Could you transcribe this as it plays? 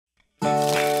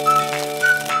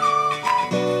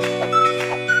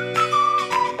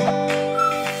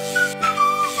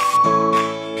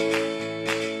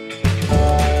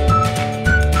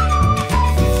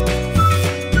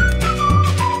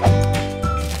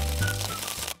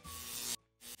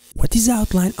What is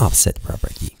outline offset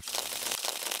property?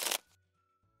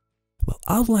 Well,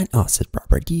 outline offset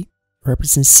property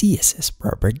represents CSS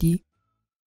property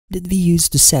that we use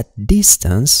to set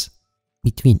distance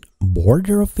between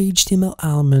border of HTML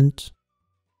element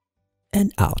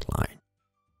and outline.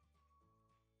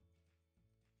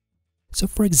 So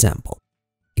for example,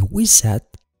 if we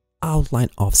set outline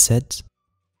offset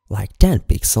like 10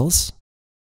 pixels,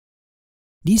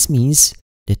 this means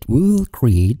that we will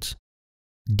create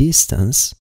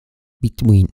distance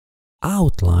between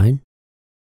outline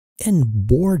and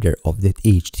border of that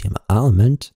HTML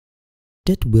element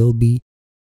that will be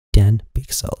 10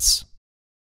 pixels.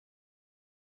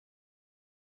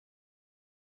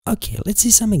 Okay, let's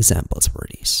see some examples for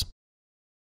this.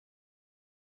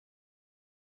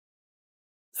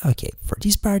 Okay, for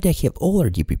this part I have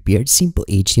already prepared simple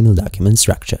HTML document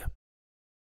structure.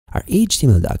 Our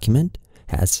HTML document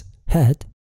has head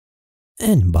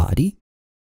and body,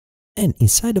 and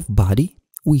inside of body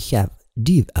we have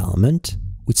div element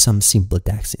with some simple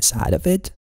text inside of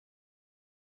it.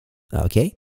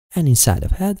 Okay, and inside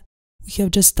of head we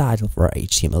have just title for our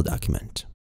HTML document.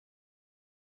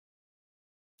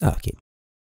 Okay,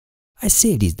 I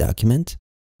save this document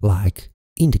like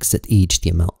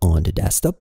index.html on the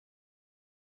desktop.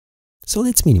 So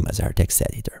let's minimize our text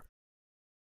editor.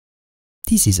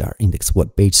 This is our index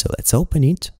web page, so let's open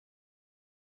it.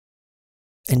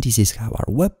 And this is how our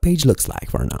web page looks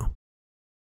like for now.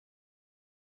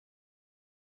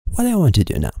 What I want to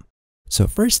do now. So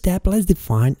first step, let's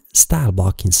define style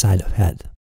block inside of head.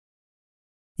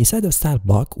 Inside of style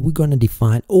block, we're gonna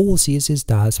define all CSS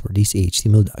styles for this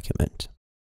HTML document.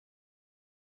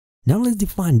 Now let's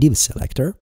define div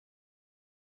selector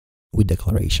with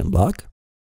declaration block.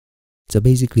 So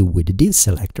basically with the div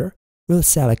selector, we'll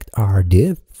select our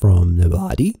div from the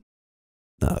body.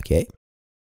 Okay.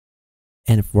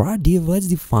 And for our div, let's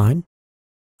define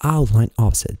outline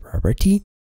offset property.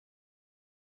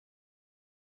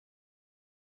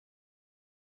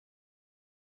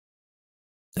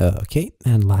 Okay,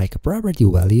 and like a property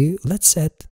value, let's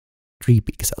set 3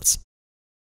 pixels.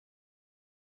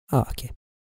 Okay.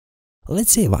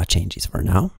 Let's save our changes for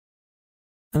now.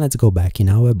 And let's go back in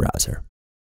our web browser.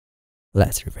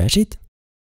 Let's refresh it.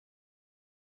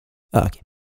 Okay,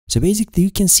 so basically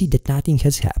you can see that nothing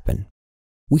has happened.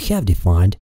 We have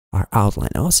defined our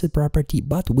outline offset property,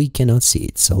 but we cannot see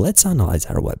it. So let's analyze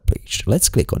our web page. Let's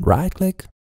click on right click.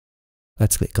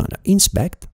 Let's click on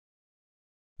inspect.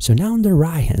 So now on the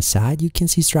right hand side, you can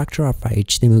see structure of our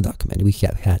HTML document. We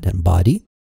have head and body.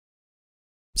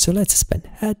 So let's expand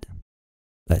head.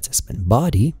 Let's expand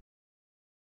body.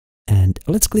 And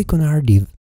let's click on our div.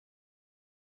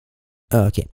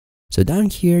 Okay, so down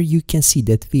here you can see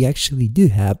that we actually do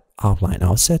have outline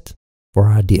offset for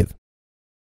our div.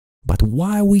 But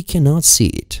why we cannot see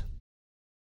it?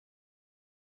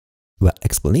 Well,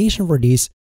 explanation for this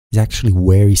is actually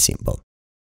very simple.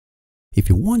 If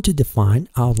you want to define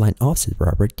outline offset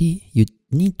property, you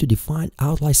need to define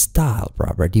outline style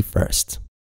property first.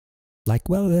 Like,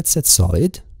 well, let's set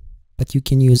solid, but you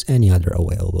can use any other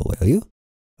available value.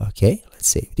 Okay, let's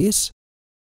save this.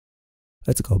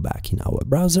 Let's go back in our web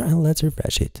browser and let's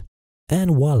refresh it.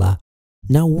 And voila,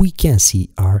 now we can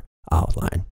see our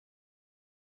outline.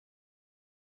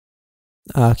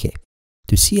 Okay,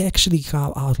 to see actually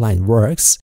how outline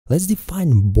works, let's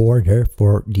define border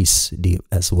for this div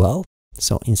as well.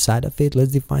 So inside of it,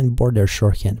 let's define border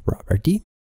shorthand property.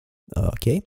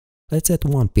 Okay, let's set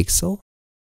 1 pixel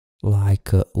like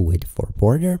width for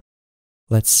border.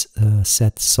 Let's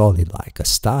set solid like a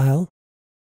style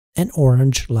and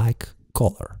orange like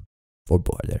color for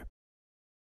border.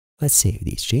 Let's save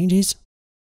these changes.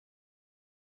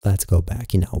 Let's go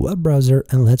back in our web browser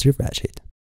and let's refresh it.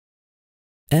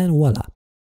 And voila.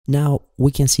 Now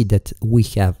we can see that we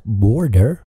have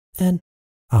border and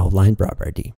outline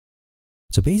property.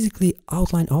 So basically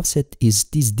outline offset is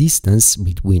this distance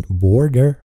between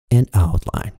border and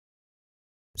outline.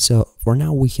 So for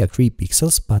now we have 3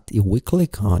 pixels, but if we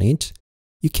click on it,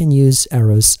 you can use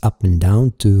arrows up and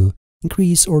down to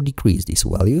increase or decrease this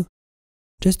value,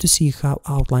 just to see how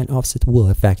outline offset will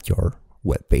affect your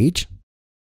web page.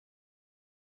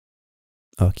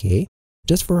 Okay,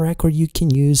 just for record, you can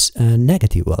use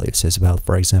negative values as well,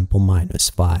 for example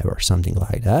 -5 or something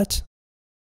like that,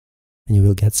 and you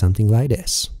will get something like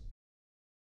this.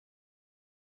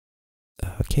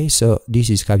 Okay, so this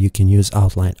is how you can use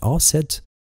outline offset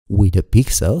with the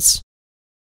pixels,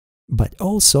 but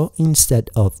also instead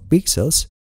of pixels,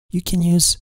 you can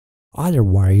use other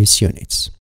various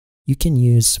units. You can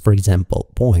use, for example,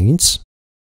 points.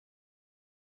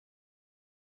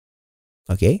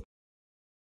 Okay,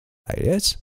 like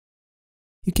this.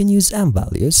 you can use m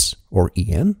values or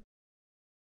en.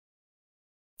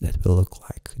 That will look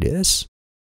like this.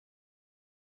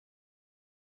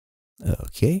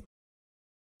 Okay,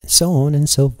 so on and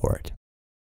so forth.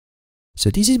 So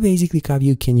this is basically how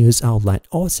you can use outline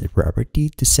offset property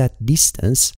to set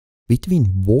distance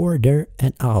between border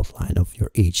and outline of your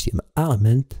HTML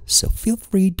element, so feel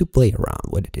free to play around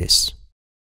with this.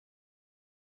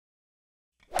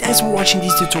 Thanks for watching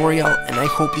this tutorial, and I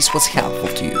hope this was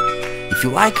helpful to you. If you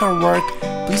like our work,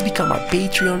 please become our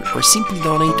Patreon or simply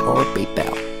donate our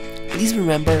PayPal. Please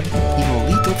remember, even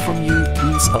little from you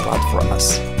means a lot for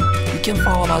us. You can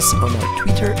follow us on our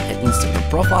Twitter and Instagram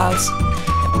profiles,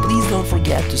 and please don't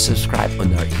forget to subscribe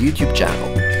on our YouTube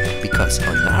channel, because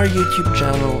on our YouTube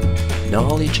channel,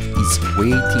 knowledge is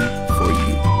waiting for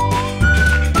you.